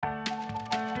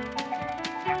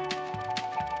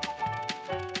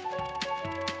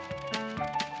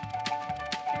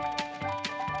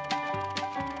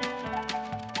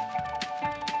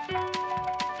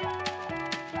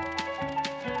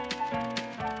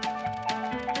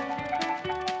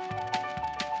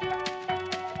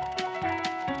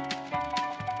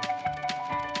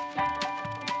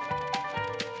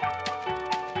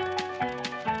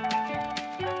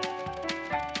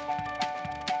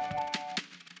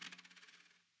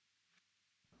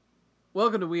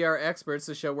Welcome to We Are Experts,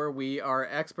 the show where we are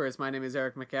experts. My name is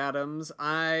Eric McAdams.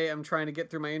 I am trying to get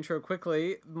through my intro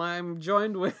quickly. I'm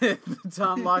joined with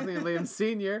Tom Loughlin and Liam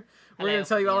Sr. We're going to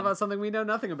tell you all about something we know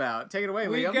nothing about. Take it away,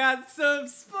 Liam. We got some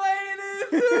splaining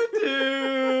to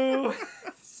do.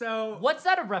 So, what's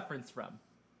that a reference from?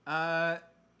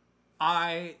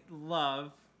 I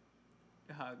love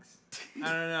hugs.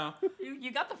 I don't know.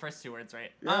 You got the first two words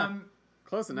right. Yeah.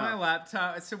 Close enough. My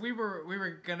laptop. So we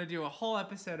were gonna do a whole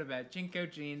episode about Jinko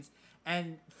jeans,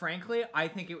 and frankly, I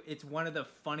think it's one of the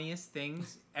funniest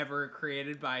things ever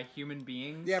created by human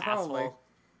beings. Yeah, probably.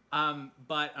 Asshole.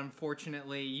 But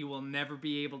unfortunately, you will never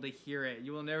be able to hear it.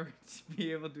 You will never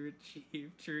be able to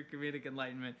achieve true comedic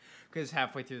enlightenment because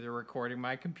halfway through the recording,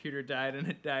 my computer died, and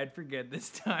it died for good this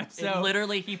time. So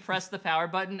Literally, he pressed the power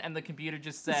button, and the computer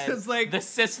just said, It's like, "The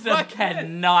system fuck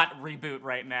cannot reboot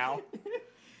right now."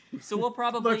 So we'll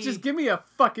probably Look, just give me a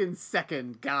fucking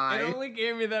second, guy. it only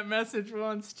gave me that message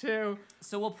once too.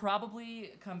 So we'll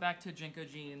probably come back to Jinko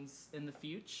jeans in the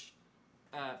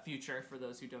future for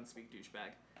those who don't speak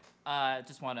douchebag.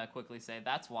 Just want to quickly say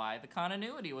that's why the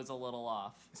continuity was a little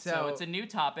off. So it's a new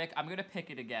topic. I'm gonna pick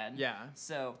it again. Yeah.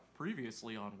 So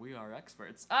previously on We Are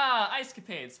Experts. Ice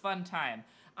Capades, fun time.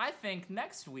 I think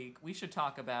next week we should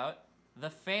talk about the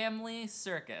family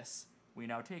circus. We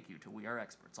now take you to We Are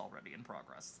Experts already in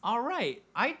progress. All right.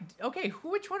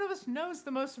 Which one of us knows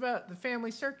the most about the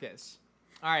family circus?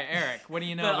 All right, Eric, what do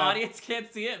you know The about... audience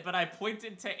can't see it, but I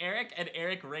pointed to Eric, and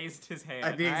Eric raised his hand.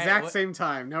 At the All right, exact same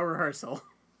time. No rehearsal.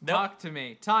 Talk to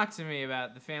me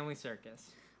about the family circus.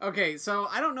 Okay, so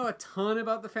I don't know a ton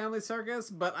about the family circus,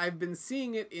 but I've been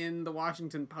seeing it in the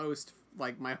Washington Post,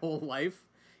 like, my whole life.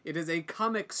 It is a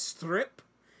comic strip.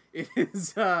 It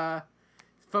is,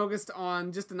 focused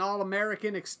on just an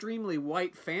all-American, extremely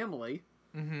white family.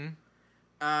 Mm-hmm.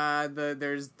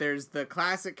 There's the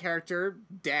classic character,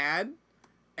 Dad,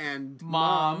 and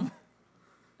Mom.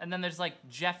 And then there's, like,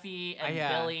 Jeffy and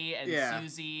Billy and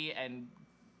Susie and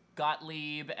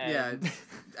Gottlieb and... Yeah,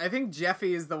 I think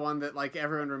Jeffy is the one that, like,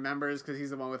 everyone remembers because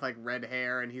he's the one with, like, red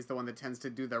hair, and he's the one that tends to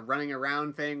do the running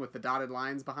around thing with the dotted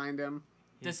lines behind him.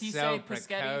 Does he so say Paschetti?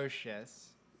 precocious.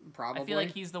 Probably. I feel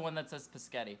like he's the one that says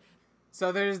Paschetti.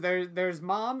 So there's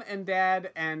Mom and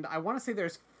Dad, and I want to say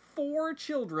there's 4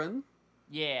 children.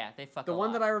 Yeah, they fuck The a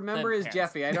one lot. that I remember The is parents.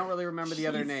 Jeffy. I don't really remember the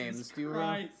other names. Jesus Do you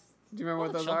Christ. remember All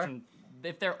what the those children,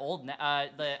 if they're old,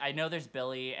 I know there's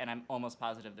Billy, and I'm almost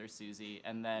positive there's Susie,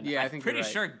 and then Yeah, I I'm think you're pretty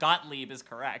right. sure Gottlieb is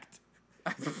correct.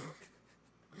 are?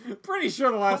 Pretty sure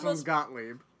the last one's Almost-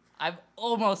 Gottlieb. I'm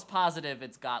almost positive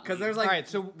it's Gottlieb. Because there's like, All right,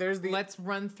 so there's the let's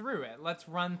run through it. Let's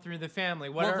run through the family.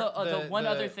 The one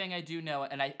other thing I do know,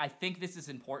 and I think this is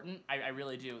important, I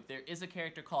really do, there is a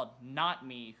character called Not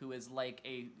Me who is like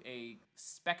a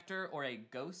specter or a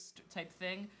ghost type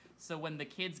thing. So when the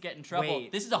kids get in trouble,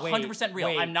 this is 100%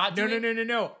 real. I'm not doing...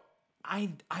 No. I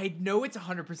know it's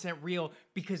 100% real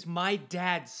because my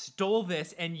dad stole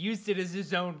this and used it as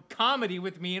his own comedy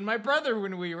with me and my brother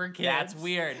when we were kids. That's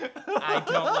weird. I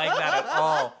don't like that at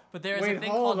all. But there is a thing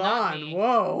called Not Me.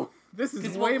 Whoa. This is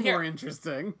 'Cause, way well, here- more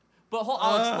interesting. But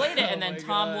I'll explain it, and Oh then my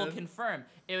Tom will God. confirm.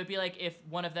 It would be like if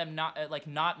one of them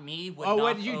not me would. Oh, knock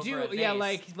what did you over do? a vase. Yeah,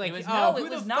 like it was, oh, no, who it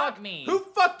the was fuck, not me. Who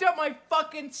fucked up my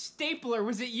fucking stapler?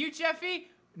 Was it you, Jeffy?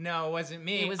 No, it wasn't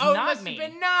me. It was oh, not it must me.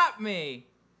 have been not me.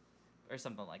 Or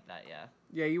something like that. Yeah.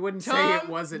 Yeah, you wouldn't Tom, say it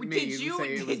wasn't me. Did You'd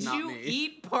say it was did not you me.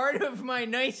 eat part of my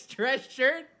nice dress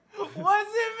shirt? Wasn't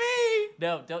me.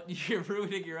 No, don't. You're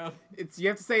ruining your own. You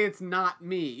have to say it's not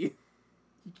me.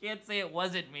 You can't say it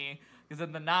wasn't me because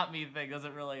then the not me thing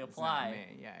doesn't really It's not apply.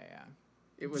 me. Yeah.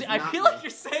 It was I not feel me. like you're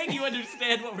saying you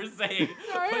understand what we're saying, Oh,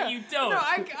 yeah. but you don't. No,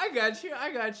 I got you.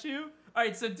 I got you. All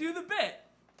right, so do the bit.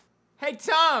 Hey,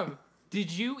 Tom, did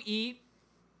you eat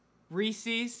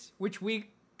Reese's, which we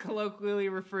colloquially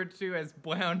refer to as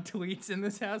brown tweets in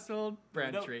this household?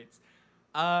 Brown Nope. treats.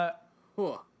 Huh.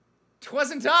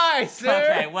 Twasn't I, sir?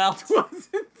 Okay, well,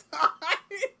 Wasn't I?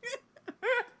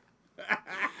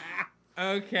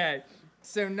 Okay,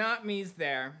 so not me's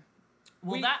there.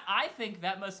 I think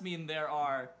that must mean there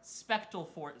are spectral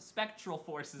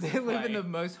forces. They at live in play. the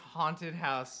most haunted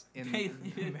house in They-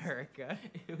 America.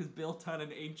 It was built on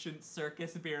an ancient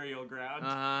circus burial ground,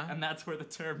 Uh-huh. and that's where the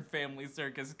term family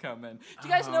circus come in. Do you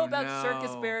guys know Oh, about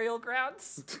circus no. burial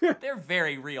grounds? They're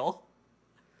very real.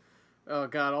 Oh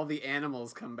god, all the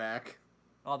animals come back.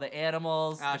 All the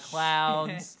animals, Ah, the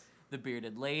clowns, the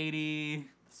bearded lady,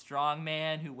 the strong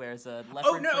man who wears a leopard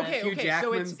Oh no, print. okay, Hugh okay. So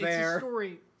Jackman's it's there. a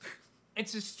story.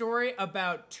 It's a story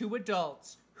about two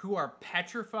adults who are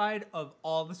petrified of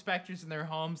all the specters in their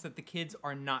homes that the kids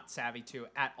are not savvy to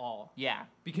at all. Yeah.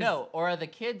 Because- no, or are the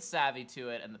kids savvy to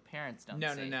it and the parents don't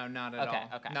No, see? not at all.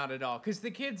 Okay. Not at all. Because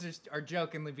the kids are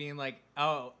jokingly being like,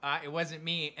 "Oh, it wasn't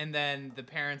me," and then the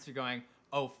parents are going,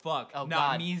 "Oh fuck, Oh, not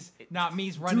God. me's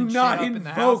Do running shit not up in the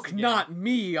house invoke again." not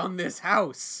me on this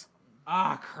house.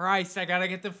 Ah, Christ! I gotta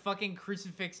get the fucking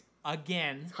crucifix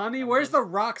again. Honey, where's the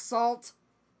rock salt?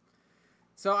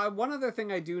 So one other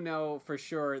thing I do know for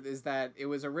sure is that it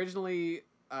was originally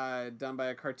done by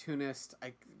a cartoonist.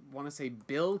 I want to say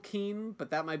Bill Keane,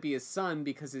 but that might be his son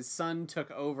because his son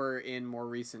took over in more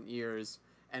recent years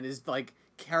and is like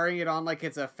carrying it on like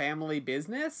it's a family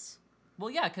business.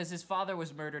 Well, yeah, because his father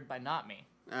was murdered by not me.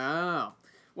 Oh.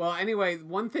 Well, anyway,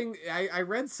 one thing I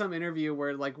read some interview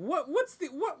where like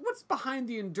what's behind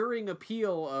the enduring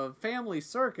appeal of Family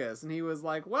Circus, and he was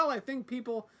like, well, I think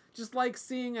people just like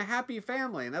seeing a happy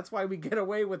family, and that's why we get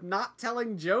away with not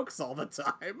telling jokes all the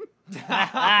time.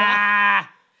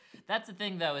 That's the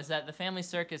thing, though, is that the Family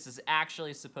Circus is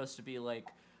actually supposed to be like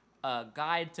a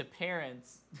guide to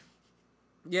parents.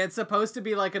 Yeah, it's supposed to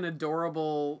be like an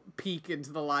adorable peek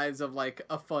into the lives of like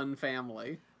a fun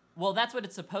family. Well, that's what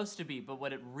it's supposed to be, but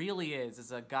what it really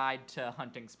is a guide to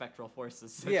hunting spectral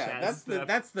forces. Such Yeah, as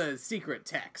that's the secret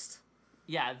text.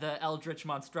 Yeah, the eldritch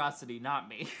monstrosity, not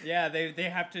me. Yeah, they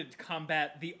have to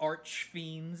combat the arch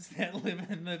fiends that live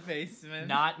in the basement.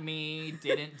 Not me,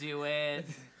 didn't do it.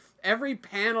 Every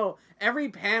panel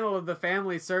of the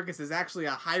Family Circus is actually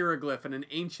a hieroglyph in an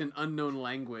ancient unknown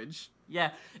language.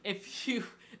 Yeah, if you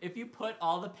put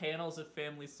all the panels of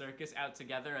Family Circus out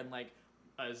together and like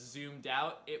zoomed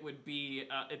out, it would be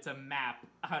it's a map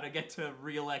how to get to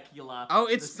Realecula. Oh,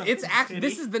 the it's Sunken actually City.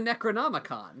 this is the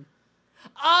Necronomicon.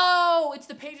 Oh, it's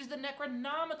the pages of the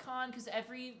Necronomicon because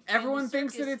Everyone Family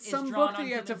thinks that Circus it's is some drawn book that on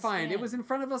you have to human find. It skin. was in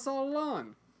front of us all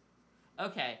along.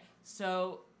 Okay,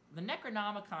 so the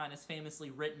Necronomicon is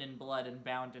famously written in blood and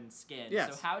bound in skin.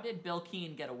 Yes. So how did Bill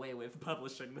Keane get away with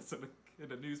publishing this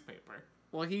in a newspaper?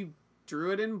 Well, he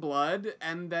drew it in blood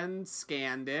and then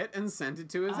scanned it and sent it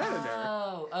to his editor.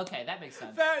 Oh, okay, that makes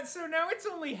sense. So now it's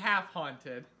only half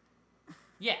haunted.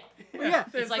 Yeah. Well, yeah,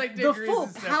 There's like The degrees full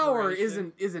of power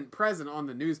separation. isn't present on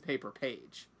the newspaper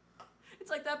page.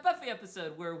 It's like that Buffy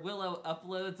episode where Willow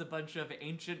uploads a bunch of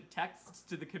ancient texts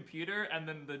to the computer, and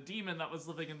then the demon that was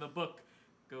living in the book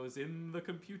goes in the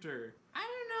computer. I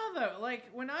don't know though. Like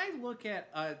when I look at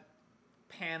a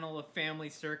panel of Family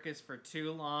Circus for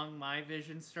too long, my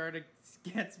vision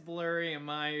gets blurry and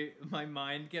my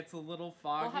mind gets a little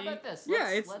foggy. Well, how about this?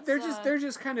 Yeah, they're let's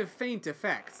just kind of faint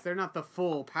effects. They're not the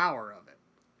full power of it.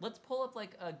 Let's pull up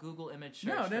like a Google image search.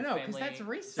 No, for because Family that's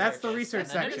research. That's the Circus, research and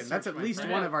then section. just That's search at my least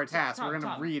friend. one of our Tom, tasks. We're Tom,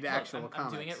 gonna read look, actual I'm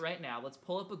comics. doing it right now. Let's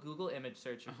pull up a Google image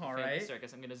search of All Family right.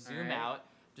 Circus. I'm gonna zoom All right. out.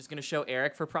 Just gonna show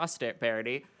Eric for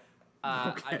prosperity.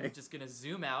 Okay. I'm just gonna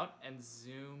zoom out and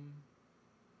zoom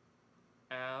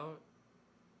out.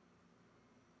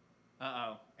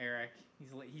 Uh-oh, Eric.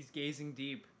 He's gazing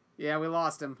deep. Yeah, we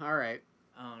lost him. All right.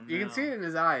 Oh no. You can see it in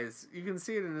his eyes. You can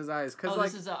see it in his eyes. Cause Oh,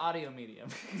 like, this is an audio medium.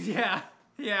 Yeah.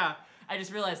 Yeah. I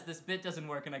just realized this bit doesn't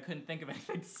work and I couldn't think of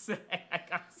anything to say.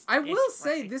 I will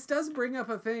say this does bring up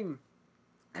a thing.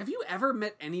 Have you ever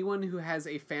met anyone who has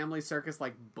a Family Circus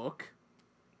like book?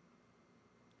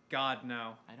 God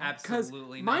no. I don't- Because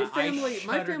Absolutely my not. I family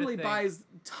shudder to think. buys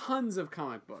tons of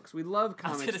comic books. We love I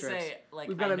was comic gonna strips. say, like,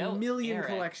 We've got I a know million Eric.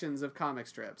 collections of comic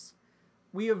strips.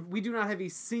 We do not have a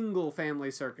single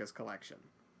Family Circus collection.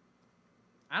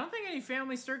 I don't think any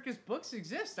Family Circus books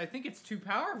exist. I think it's too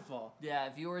powerful. Yeah,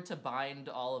 if you were to bind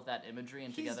all of that imagery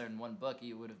He's- together in one book,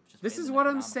 you would have just. This made is the what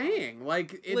I'm Necronomicon. saying.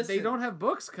 Like they Listen. don't have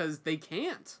books because they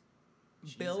can't.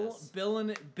 Jesus.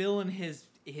 Bill and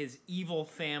his evil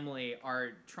family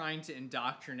are trying to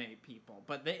indoctrinate people,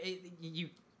 but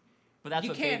But that's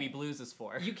You what can't- Baby Blues is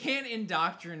for. you can't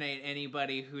indoctrinate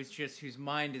anybody whose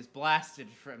mind is blasted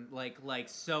from like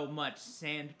so much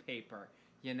sandpaper.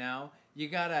 You know, you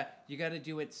gotta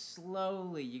do it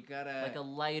slowly. You gotta like a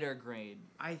lighter grade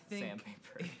I think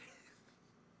sandpaper.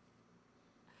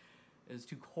 It was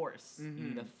too coarse. You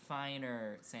need a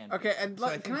finer sandpaper. Okay, and So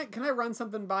I can I run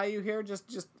something by you here? Just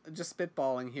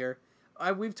spitballing here.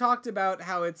 We've talked about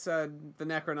how it's the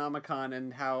Necronomicon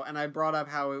and I brought up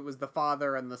how it was the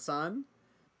father and the son.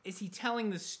 Is he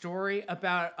telling the story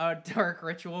about a dark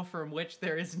ritual from which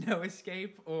there is no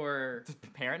escape, or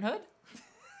Parenthood?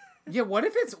 Yeah, what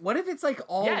if it's like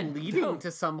all Yeah, leading no. to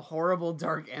some horrible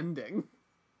dark ending?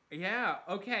 yeah?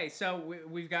 Okay, so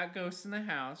we've got ghosts in the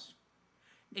house.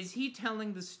 Is he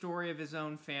telling the story of his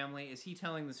own family? Is he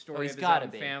telling the story he's of his gotta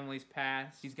own be. family's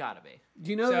past? He's gotta be. Do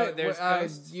you know So that? there's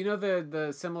ghosts. Do you know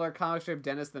the similar comic strip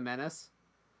Dennis the Menace?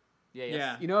 Yeah, yes.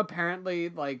 Yeah. You know, apparently,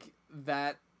 like,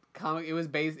 that comic, it was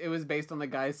based on the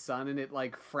guy's son, and it,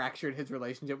 like, fractured his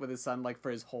relationship with his son, like, for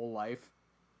his whole life.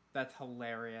 That's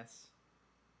hilarious.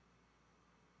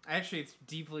 Actually, it's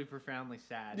deeply, profoundly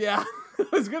sad. Yeah, I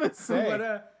was gonna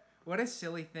say. What a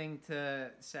silly thing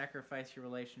to sacrifice your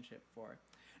relationship for.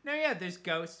 No, yeah, there's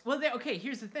ghosts. Well, okay,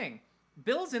 here's the thing.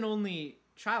 Bill's an only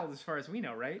child as far as we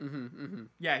know, right?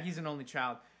 Yeah, he's an only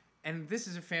child. And this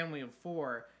is a family of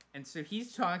 4. And so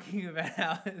he's talking about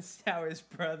how his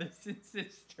brothers and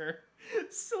sister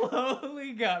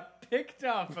slowly got picked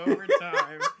off over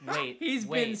time. He's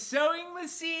been sowing the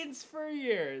seeds for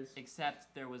years.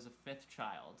 Except there was a 5th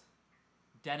child.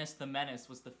 Dennis the Menace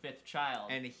was the 5th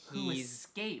child. And who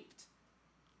escaped.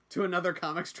 To another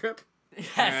comic strip?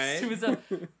 Yes, right. it was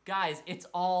guys, it's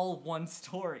all one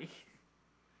story.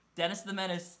 Dennis the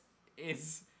Menace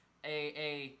is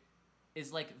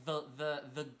is like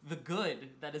the good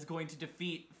that is going to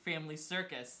defeat Family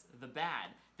Circus, the bad.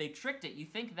 They tricked it. You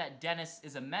think that Dennis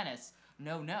is a menace.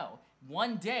 No.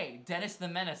 One day, Dennis the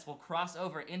Menace will cross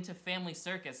over into Family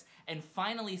Circus and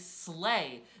finally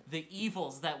slay the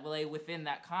evils that lay within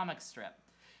that comic strip.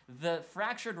 The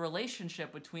fractured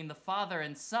relationship between the father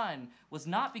and son was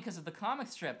not because of the comic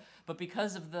strip, but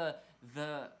because of the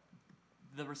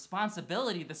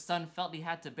responsibility the son felt he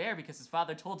had to bear, because his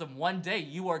father told him, one day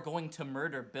you are going to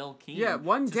murder Bill Keene. Yeah,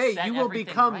 one day you will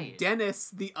become right. Dennis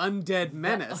the Undead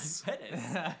Menace.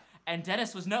 And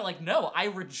Dennis was no, I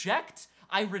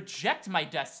reject my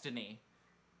destiny.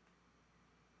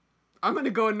 I'm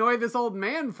gonna go annoy this old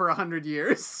man for 100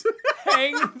 years.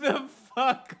 Hang the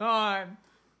fuck on.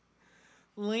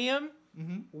 Liam,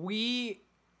 we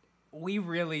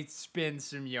really spin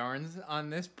some yarns on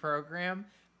this program,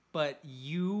 but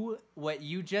what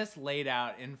you just laid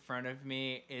out in front of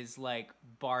me is, like,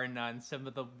 bar none, some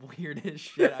of the weirdest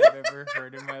shit I've ever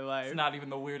heard in my life. It's not even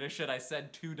the weirdest shit I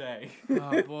said today.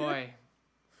 Oh boy.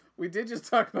 We did just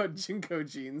talk about Jinko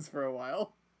jeans for a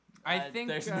while. I think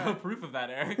there's no proof of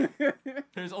that, Eric.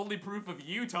 There's only proof of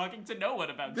you talking to no one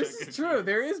about this Jinko is true. jeans.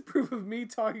 There is proof of me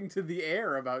talking to the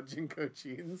air about Jinko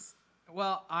jeans.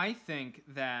 Well, I think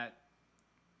that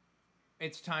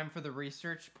it's time for the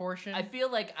research portion. I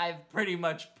feel like I've pretty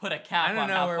much put a cap I don't on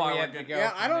know how where far we we're have to gonna go. Yeah,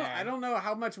 from I don't know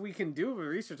how much we can do with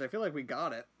research. I feel like we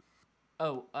got it.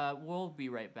 Oh, we'll be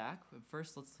right back. But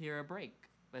first, let's hear a break.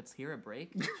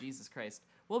 Jesus Christ.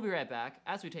 We'll be right back.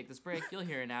 As we take this break, you'll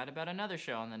hear an ad about another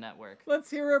show on the network. Let's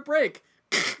hear a break.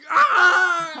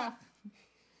 Ah!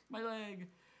 My leg.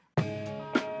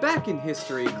 Back in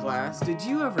history class, did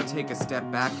you ever take a step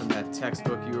back from that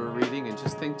textbook you were reading and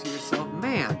just think to yourself,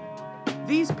 man,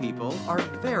 these people are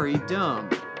very dumb?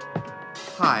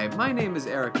 Hi, my name is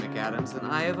Eric McAdams,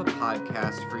 and I have a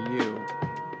podcast for you.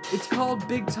 It's called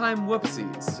Big Time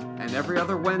Whoopsies, and every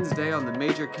other Wednesday on the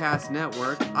Major Cast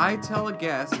Network, I tell a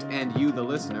guest, and you the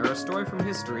listener, a story from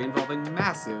history involving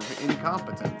massive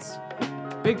incompetence.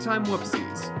 Big Time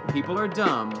Whoopsies. People are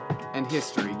dumb, and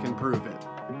history can prove it.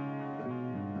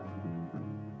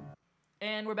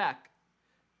 And we're back.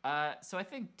 So I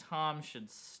think Tom should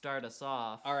start us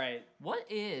off. All right. What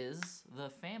is the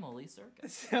Family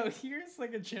Circus? So here's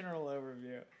like a general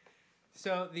overview.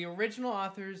 So the original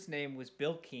author's name was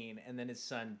Bill Keene, and then his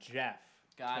son Jeff.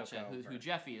 Gotcha. Who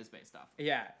Jeffy is based off.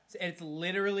 Yeah, it's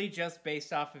literally just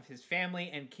based off of his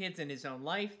family and kids in his own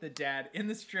life. The dad in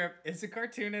the strip is a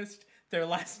cartoonist. Their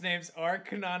last names are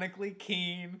canonically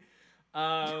Keene.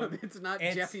 It's not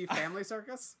Jeffy Family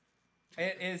Circus?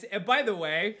 It is. By the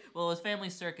way, well, it was Family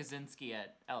Cirkusinski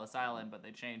at Ellis Island, but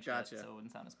they changed it so it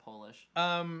wouldn't sound as Polish.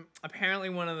 Apparently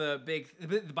one of the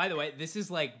big. By the way, this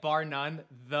is like bar none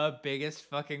the biggest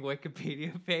fucking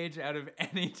Wikipedia page out of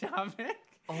any topic.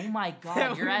 Oh my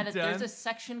god, you're at it. There's a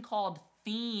section called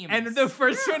themes, and the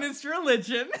first one is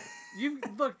religion.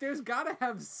 Look, there's gotta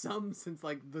have some since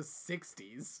like the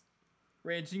 60s.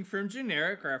 Ranging from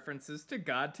generic references to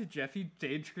God to Jeffy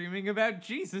daydreaming about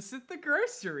Jesus at the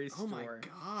grocery store. Oh my god.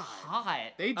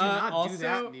 Hot. They do not do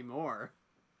that anymore.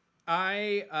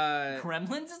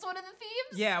 Gremlins is one of the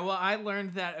themes? Yeah, well, I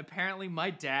learned that apparently my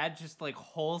dad just like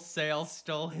wholesale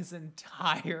stole his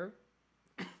entire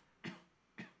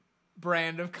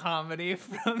brand of comedy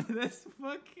from this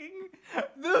fucking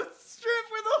the strip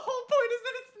where the whole point is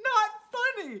that it's not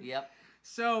funny. Yep.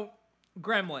 So,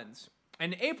 Gremlins.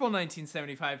 In April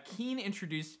 1975, Keene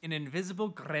introduced an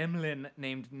invisible gremlin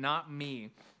named Not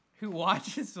Me, who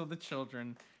watches all the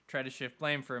children try to shift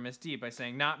blame for a misdeed by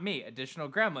saying, not me, additional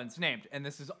gremlins named. And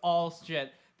this is all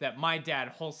shit that my dad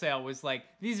wholesale was like,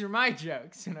 these are my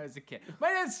jokes when I was a kid. My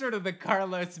dad's sort of the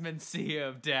Carlos Mencia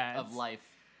of dads. Of life.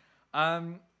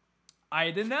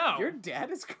 I don't know. Your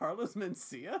dad is Carlos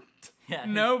Mencia? Yeah,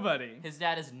 Nobody. His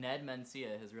dad is Ned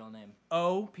Mencia, his real name.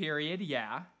 O period,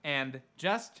 yeah. And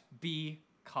just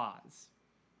because.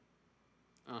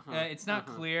 Uh-huh. It's not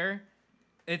clear.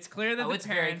 It's clear that the it's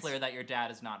parents very clear that your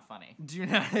dad is not funny. do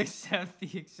not accept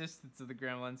the existence of the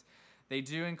gremlins. They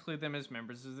do include them as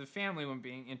members of the family when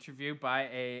being interviewed by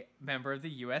a member of the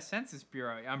U.S. Census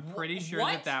Bureau. I'm pretty sure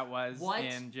What? that was What?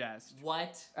 in jest.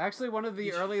 What? Actually, one of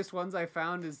the earliest ones I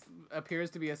found appears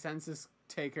to be a census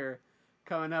taker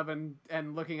coming up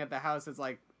and looking at the house. It's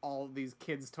like all these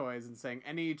kids' toys and saying,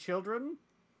 "Any children?"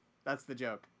 That's the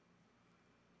joke.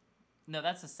 No,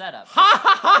 that's a setup. No,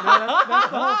 that's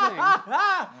the whole thing.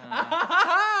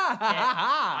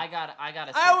 I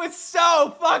got That was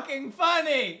so fucking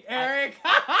funny, Eric.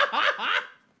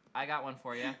 I got one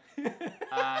for you.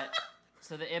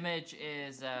 So the image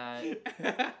is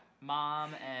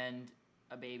mom and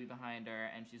a baby behind her,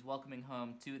 and she's welcoming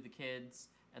home two of the kids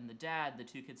and the dad. The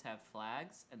two kids have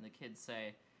flags, and the kids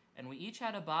say, "And we each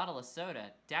had a bottle of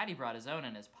soda. Daddy brought his own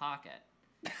in his pocket."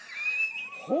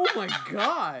 Oh my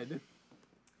god!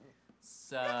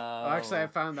 So. Oh, actually, I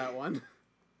found that one.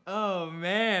 Oh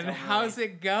man, Don't how's really.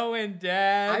 it going,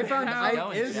 Dad? I found- How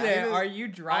I- is Dad. it? Are you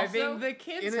driving Also, the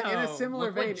kids In a home? similar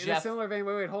Look what vein. Jeff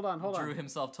Wait, hold on. drew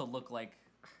himself to look like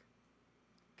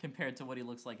compared to what he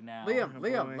looks like now. Liam,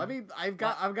 boy. let me. I've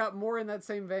got more in that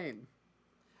same vein.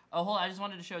 Oh, hold on. I just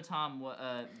wanted to show Tom what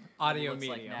Audio what he looks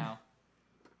medium. like now.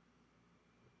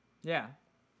 Yeah.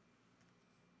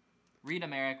 Read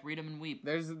him, Eric. Read him and weep.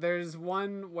 There's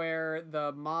one where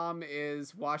the mom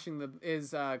is cleaning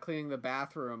the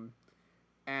bathroom,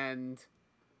 and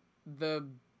the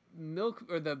milk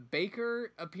or the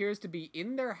baker appears to be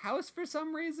in their house for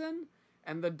some reason,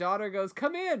 and the daughter goes,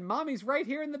 "Come in, mommy's right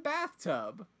here in the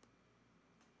bathtub."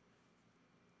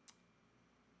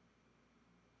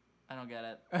 I don't get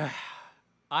it.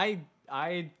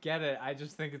 I get it. I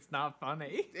just think it's not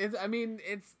funny.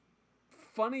 It's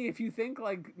funny if you think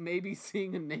like maybe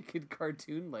seeing a naked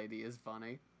cartoon lady is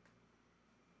funny.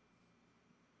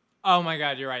 Oh my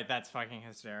god, you're right. That's fucking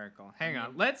hysterical. Hang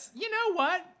on. You know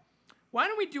what? Why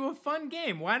don't we do a fun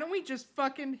game? Why don't we just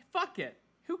fucking fuck it?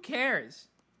 Who cares?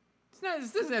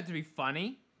 This doesn't have to be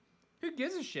funny. Who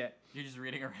gives a shit? You're just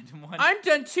reading a random one. I'm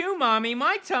done too, Mommy.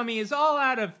 My tummy is all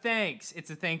out of thanks. It's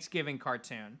a Thanksgiving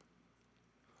cartoon.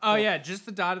 Oh yeah, just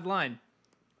the dotted line.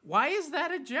 Why is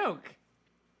that a joke?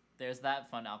 There's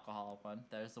that fun alcoholic one.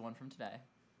 There's the one from today.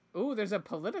 Ooh, there's a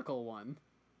political one.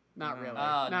 Not really.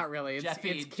 Oh, Not really.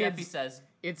 Jeffy kids. says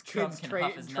It's Trump kids can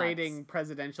huff his nuts. trading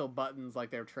presidential buttons like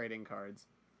they're trading cards.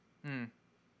 One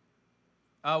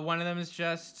of them is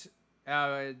just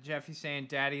Jeffy saying,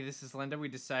 "Daddy, this is Linda. We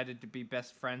decided to be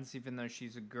best friends even though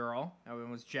she's a girl." That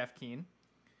one was Jeff Keane.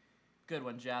 good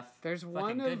one, Jeff. There's Fucking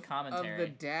one good of commentary. the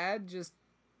dad just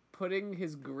putting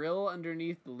his grill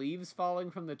underneath leaves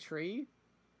falling from the tree.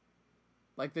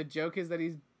 Like the joke is that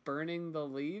he's burning the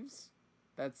leaves.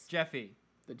 That's Jeffy.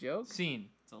 the joke. Scene.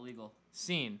 It's illegal.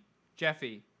 Scene.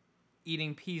 Jeffy.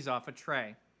 Eating peas off a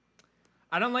tray.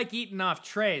 I don't like eating off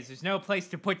trays. There's no place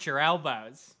to put your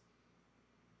elbows.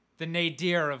 The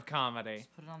nadir of comedy.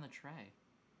 Just put it on the tray.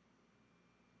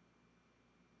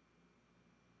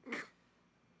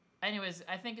 Anyways,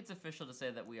 I think it's official to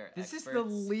say that we are This is experts the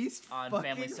least on fucking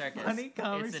Family Circus. funny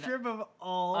comic It's an strip of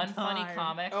all unfunny time.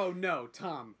 comic. Oh no,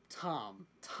 Tom.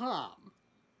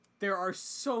 There are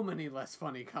so many less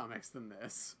funny comics than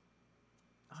this.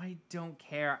 I don't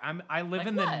care. I live Like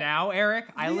in the what? now, Eric.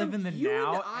 I Liam, live in the you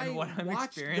now, and and what I'm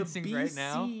watched the experiencing right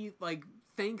now. BC, like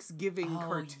Thanksgiving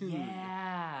cartoon.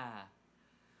 Yeah.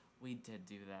 We did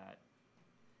do that.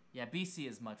 Yeah, BC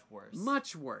is much worse.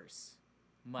 Much worse.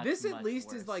 Much, This at much least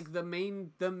worse. is like the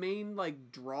main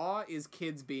like draw is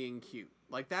kids being cute.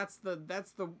 Like that's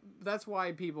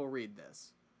why people read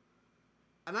this.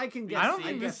 And I can guess. I don't I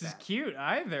think get this is that. cute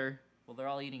either. Well, they're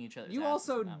all eating each other's You asses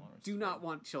also in that one, which do is not good.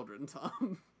 want children,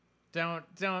 Tom.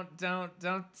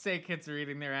 Don't say kids are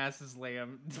eating their asses,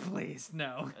 Liam. Please,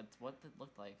 no. That's what it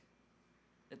looked like.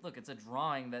 Look, it's a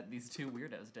drawing that these two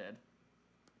weirdos did.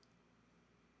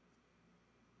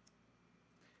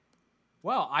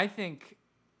 Well, I think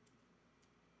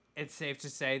it's safe to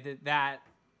say that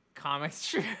comic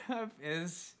strip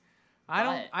is. I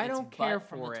But don't it's care butt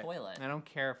from for the it. toilet. I don't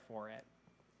care for it.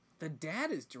 The dad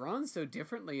is drawn so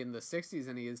differently in the 60s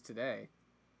than he is today.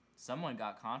 Someone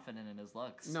got confident in his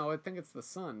looks. No, I think it's the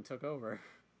son took over.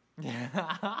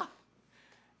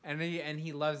 and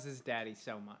he loves his daddy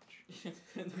so much.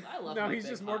 I love No, my he's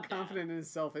big just more hot dad. confident in his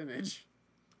self-image.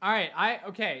 All right,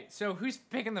 okay. So who's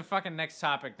picking the fucking next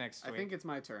topic next week? I think it's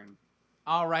my turn.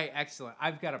 All right, excellent.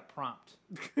 I've got a prompt.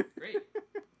 Great.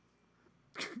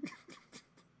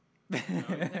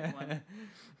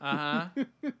 Uh-huh.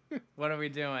 What are we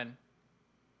doing?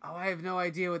 Oh, I have no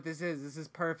idea what this is. This is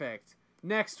perfect.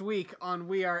 Next week on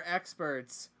We Are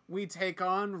Experts, we take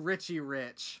on Richie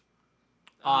Rich.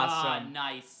 Awesome.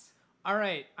 Nice. All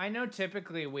right. I know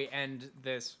typically we end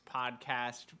this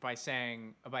podcast by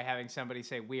having somebody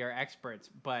say we are experts,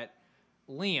 but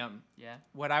Liam, Yeah.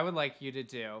 what I would like you to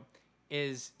do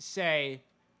is say,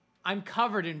 I'm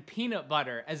covered in peanut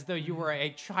butter, as though you were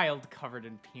a child covered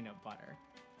in peanut butter.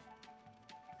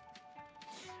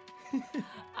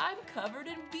 I'm covered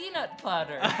in peanut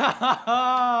butter.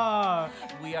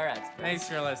 We are experts. Thanks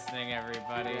for listening,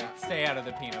 everybody. Stay out of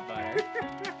the peanut butter.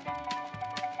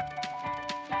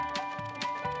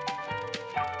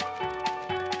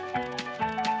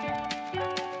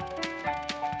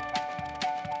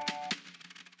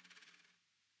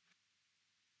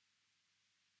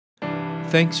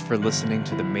 Thanks for listening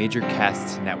to the Major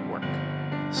Casts Network.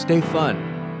 Stay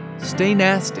fun, stay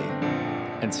nasty,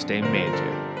 and stay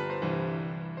major.